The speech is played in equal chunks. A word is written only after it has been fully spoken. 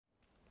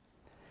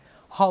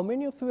How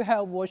many of you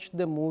have watched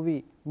the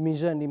movie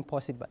Mission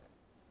Impossible?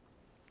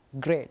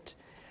 Great.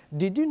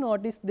 Did you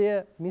notice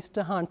there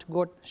Mr. Hunt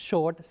got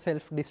short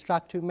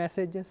self-destructive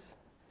messages?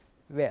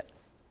 Well,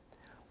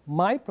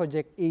 my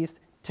project is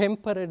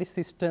temporary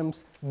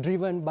systems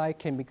driven by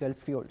chemical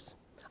fuels.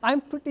 I'm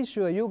pretty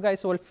sure you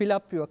guys all fill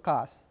up your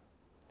cars.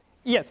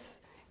 Yes,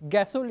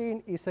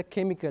 gasoline is a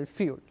chemical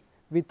fuel.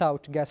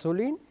 Without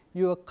gasoline,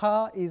 your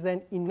car is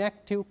an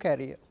inactive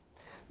carrier.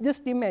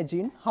 Just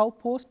imagine how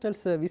postal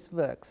service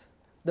works.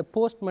 The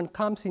postman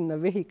comes in a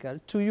vehicle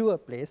to your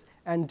place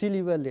and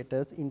delivers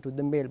letters into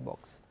the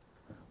mailbox.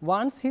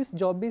 Once his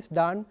job is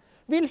done,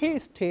 will he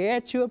stay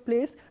at your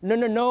place? No,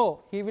 no,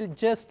 no, he will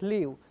just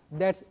leave.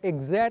 That's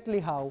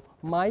exactly how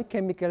my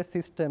chemical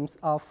systems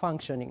are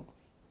functioning.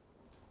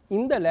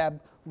 In the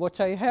lab, what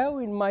I have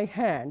in my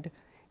hand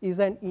is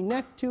an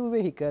inactive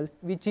vehicle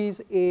which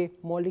is a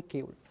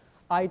molecule.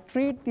 I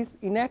treat this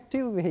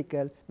inactive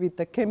vehicle with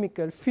a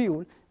chemical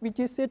fuel which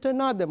is yet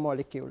another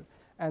molecule,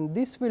 and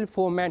this will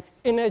form an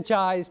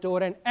energized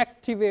or an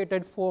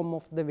activated form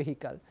of the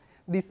vehicle.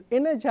 This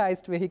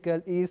energized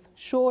vehicle is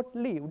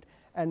short-lived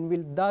and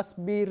will thus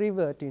be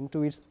reverting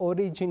to its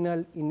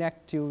original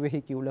inactive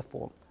vehicular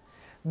form.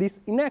 This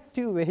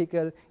inactive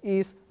vehicle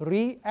is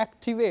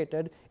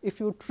reactivated if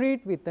you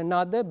treat with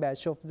another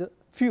batch of the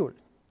fuel,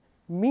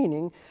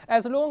 meaning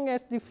as long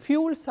as the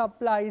fuel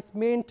supply is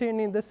maintained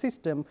in the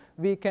system,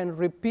 we can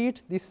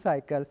repeat this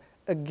cycle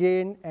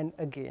again and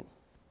again.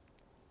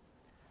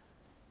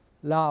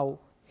 Now,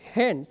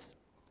 hence,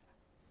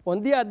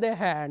 on the other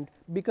hand,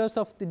 because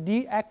of the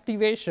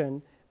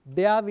deactivation,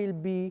 there will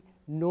be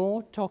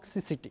no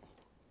toxicity.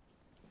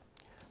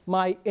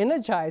 My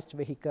energized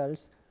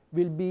vehicles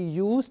will be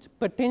used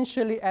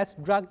potentially as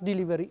drug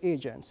delivery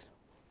agents.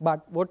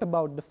 But what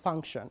about the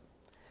function?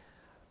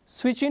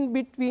 Switching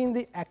between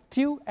the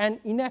active and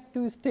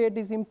inactive state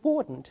is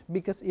important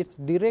because it's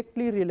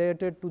directly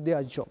related to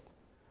their job.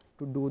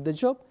 To do the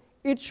job,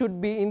 it should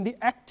be in the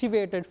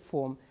activated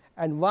form,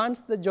 and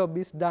once the job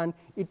is done,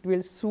 it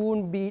will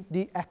soon be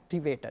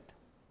deactivated.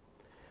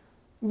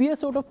 We are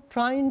sort of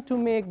trying to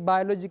make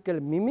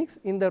biological mimics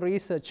in the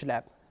research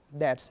lab.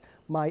 That's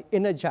my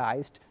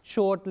energized,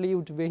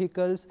 short-lived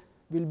vehicles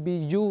will be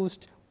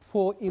used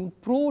for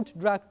improved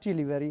drug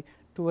delivery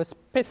to a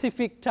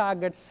specific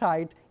target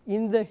site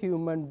in the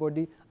human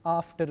body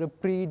after a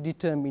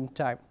predetermined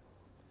time.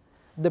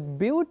 The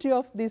beauty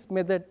of this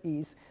method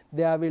is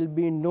there will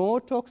be no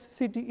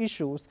toxicity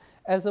issues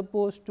as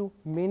opposed to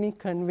many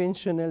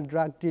conventional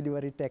drug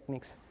delivery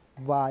techniques.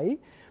 Why?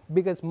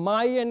 Because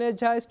my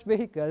energized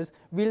vehicles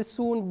will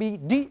soon be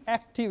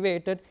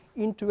deactivated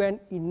into an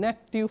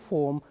inactive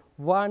form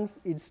once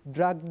its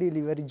drug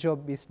delivery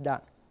job is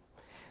done.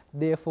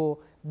 Therefore,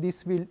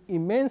 this will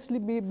immensely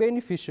be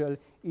beneficial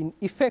in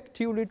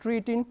effectively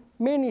treating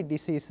many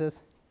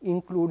diseases,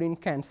 including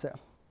cancer.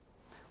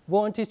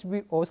 Won't it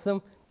be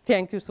awesome?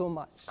 Thank you so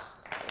much.